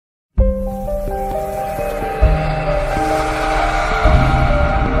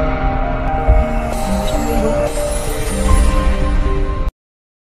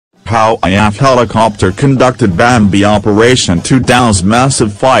how IAF helicopter conducted Bambi operation to douse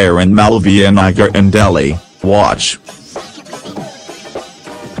massive fire in Malviya Nagar in Delhi. Watch.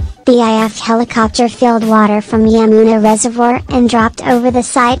 The IAF helicopter filled water from Yamuna reservoir and dropped over the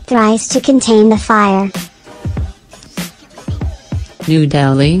site thrice to contain the fire. New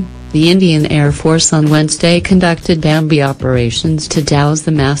Delhi, the Indian Air Force on Wednesday conducted Bambi operations to douse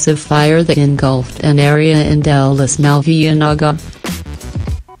the massive fire that engulfed an area in Delhi's Malviya Nagar.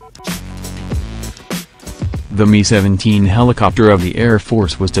 The Mi-17 helicopter of the Air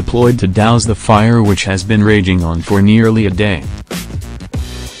Force was deployed to douse the fire, which has been raging on for nearly a day.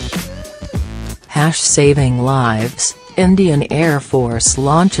 Saving lives, Indian Air Force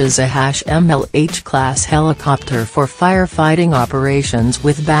launches a MLH-class helicopter for firefighting operations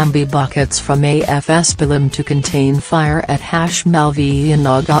with Bambi buckets from IAF Palam to contain fire at Malviya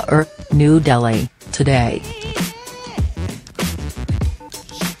Nagar, New Delhi, today.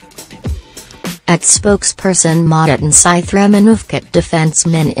 Spokesperson Madan Sithramanufkat Defence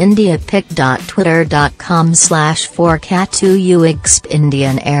Min India pic.twitter.com/4cat2uexp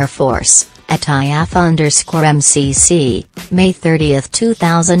Indian Air Force, @IAF_MCC, May 30,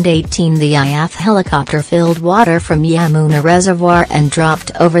 2018. The IAF helicopter filled water from Yamuna reservoir and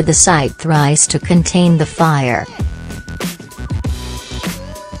dropped over the site thrice to contain the fire.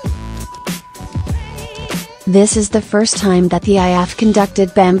 This is the first time that the IAF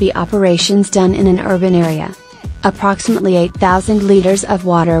conducted Bambi operations done in an urban area. Approximately 8,000 liters of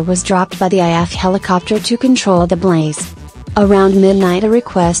water was dropped by the IAF helicopter to control the blaze. Around midnight a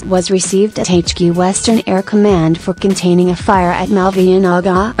request was received at HQ Western Air Command for containing a fire at Malviya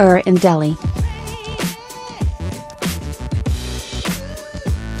Nagar in Delhi.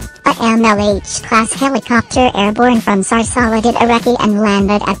 A MLH-class helicopter airborne from Sarsala did a recce and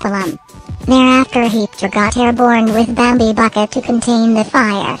landed at Palam. Thereafter helicopter got airborne with Bambi bucket to contain the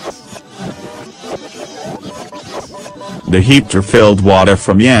fire. The helicopter filled water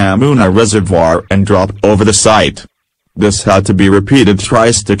from Yamuna reservoir and dropped over the site. This had to be repeated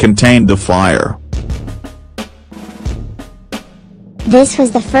thrice to contain the fire. This was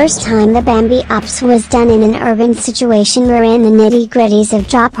the first time the Bambi ops was done in an urban situation wherein the nitty-gritties of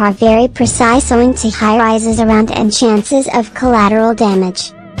job are very precise owing to high rises around and chances of collateral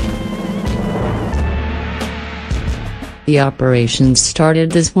damage. The operations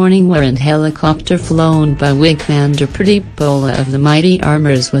started this morning wherein helicopter flown by Wing Commander Pradeep Bola of the Mighty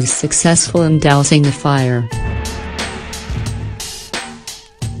Armors was successful in dousing the fire.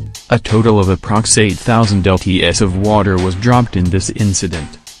 A total of approx 8,000 LTS of water was dropped in this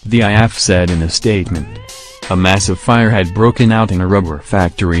incident, the IAF said in a statement. A massive fire had broken out in a rubber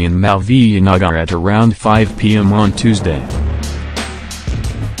factory in Malviya Nagar at around 5 p.m. on Tuesday.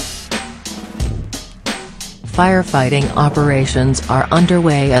 Firefighting operations are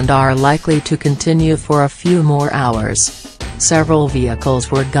underway and are likely to continue for a few more hours. Several vehicles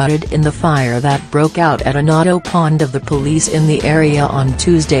were gutted in the fire that broke out at an auto pond of the police in the area on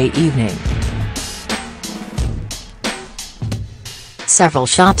Tuesday evening. Several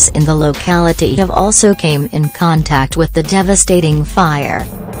shops in the locality have also came in contact with the devastating fire.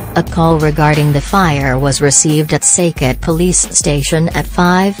 A call regarding the fire was received at Saket police station at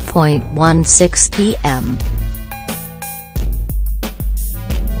 5:16 p.m.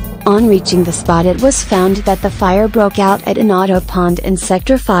 On reaching the spot it was found that the fire broke out at an auto pond in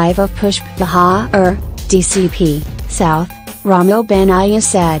Sector 5 of Pushp Bahar, DCP, South, Ramo Banaya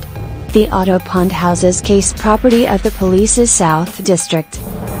said. The auto pond houses case property of the police's South District.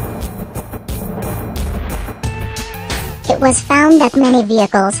 It was found that many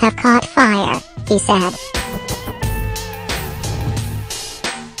vehicles have caught fire, he said.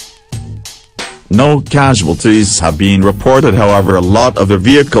 No casualties have been reported, however a lot of the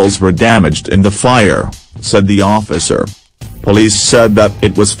vehicles were damaged in the fire, said the officer. Police said that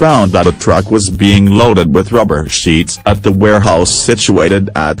it was found that a truck was being loaded with rubber sheets at the warehouse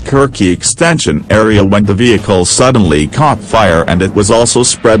situated at Kirki Extension area when the vehicle suddenly caught fire, and it was also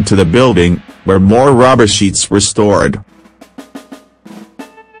spread to the building, where more rubber sheets were stored.